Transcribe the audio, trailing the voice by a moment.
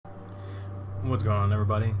What's going on,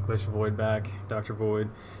 everybody? Glacier Void back, Dr. Void,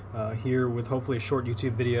 here with hopefully a short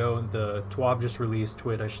YouTube video. The TWAB just released,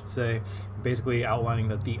 TWIT I should say, basically outlining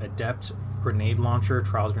that the Adept grenade launcher,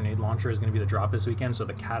 Trials grenade launcher, is going to be the drop this weekend, so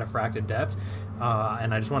the Cataphract Adept.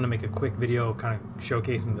 And I just wanted to make a quick video kind of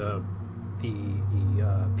showcasing the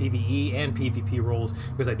PVE and PvP roles,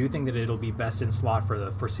 because I do think that it'll be best in slot for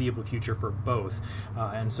the foreseeable future for both.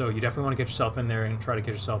 And so you definitely want to get yourself in there and try to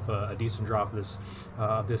get yourself a decent drop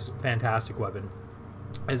of this fantastic weapon.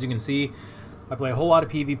 As you can see, I play a whole lot of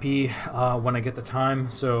PvP when I get the time,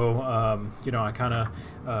 so you know, I kind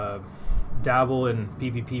of dabble in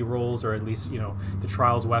PvP roles, or at least, you know, the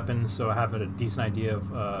Trials weapons, so I have a decent idea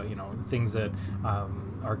of you know, things that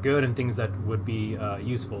are good and things that would be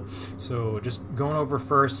useful. So just going over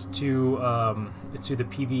first to the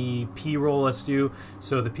PvP role. Let's do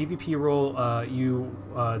so. The PvP role,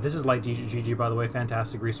 this is Light GG, by the way,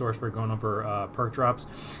 fantastic resource for going over perk drops.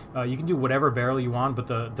 You can do whatever barrel you want, but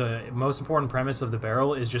the most important premise of the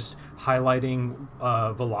barrel is just highlighting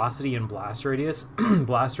velocity and blast radius.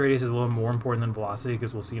 Blast radius is a little more important than velocity,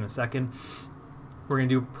 because we'll see in a second. We're going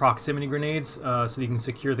to do proximity grenades so you can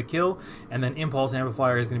secure the kill, and then impulse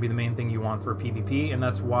amplifier is going to be the main thing you want for PvP, and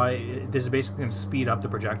that's why this is basically going to speed up the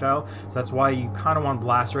projectile. So that's why you kind of want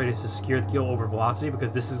blast radius to secure the kill over velocity,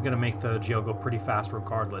 because this is going to make the GL go pretty fast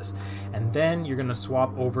regardless. And then you're going to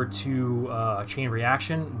swap over to chain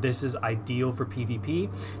reaction. This is ideal for PvP.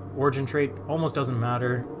 Origin trait almost doesn't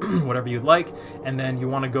matter, whatever you'd like. And then you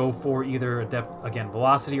want to go for either Adept, again,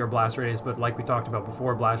 velocity or blast radius, but like we talked about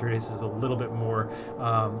before, blast radius is a little bit more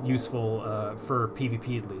useful for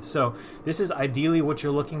PvP at least. So this is ideally what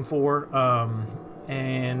you're looking for.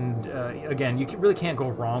 And again, you really can't go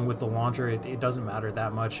wrong with the launcher. It doesn't matter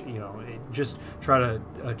that much, you know. Just try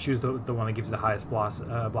to choose the one that gives you the highest blast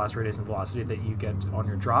radius and velocity that you get on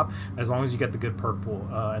your drop, as long as you get the good perk pool.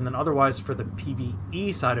 And then otherwise, for the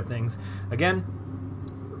PvE side of things, again,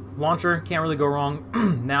 launcher, can't really go wrong.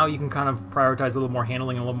 Now you can kind of prioritize a little more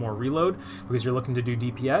handling and a little more reload, because you're looking to do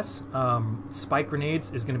DPS. Spike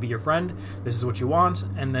grenades is going to be your friend. This is what you want.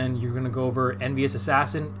 And then you're going to go over Envious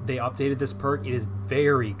Assassin. They updated this perk. It is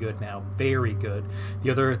very good now, very good.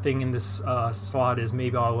 The other thing in this slot is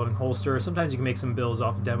maybe auto-loading holster. Sometimes you can make some builds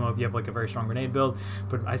off a demo if you have like a very strong grenade build,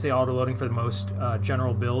 but I say auto-loading for the most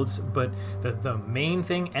general builds. But the main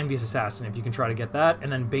thing, Envious Assassin, if you can try to get that.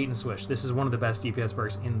 And then Bait and Switch. This is one of the best DPS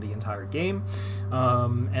perks in the entire game.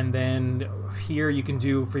 And then here you can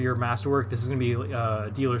do for your masterwork, this is going to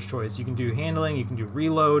be dealer's choice. You can do handling, you can do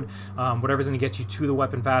reload, whatever's going to get you to the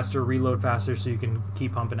weapon faster, reload faster, so you can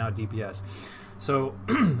keep pumping out DPS. So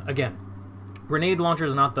again, grenade launcher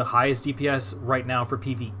is not the highest DPS right now for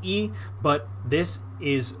PvE, but this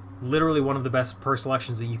is literally one of the best perk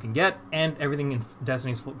selections that you can get, and everything in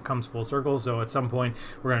Destiny comes full circle. So at some point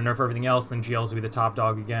we're going to nerf everything else, then GLs will be the top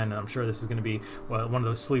dog again, and I'm sure this is going to be one of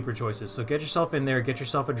those sleeper choices. So get yourself in there, get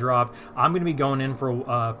yourself a drop. I'm going to be going in for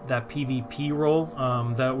that PvP role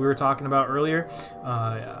that we were talking about earlier.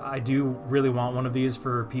 I do really want one of these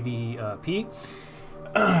for PvP.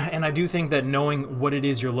 And I do think that knowing what it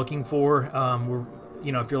is you're looking for,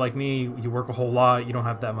 you know, if you're like me, you work a whole lot, you don't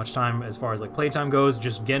have that much time as far as like playtime goes,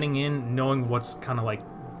 just getting in, knowing what's kind of like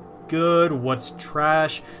good, what's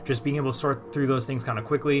trash, just being able to sort through those things kind of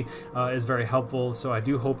quickly is very helpful. So I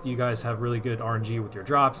do hope that you guys have really good RNG with your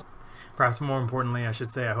drops. Perhaps more importantly, I should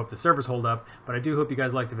say, I hope the servers hold up, but I do hope you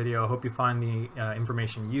guys like the video. I hope you find the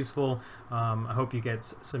information useful. I hope you get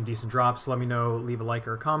some decent drops. Let me know, leave a like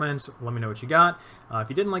or a comment. Let me know what you got. If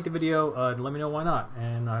you didn't like the video, let me know why not,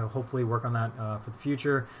 and I'll hopefully work on that for the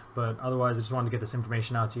future. But otherwise, I just wanted to get this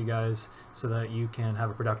information out to you guys so that you can have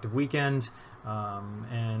a productive weekend,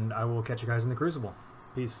 and I will catch you guys in the Crucible.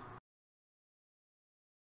 Peace.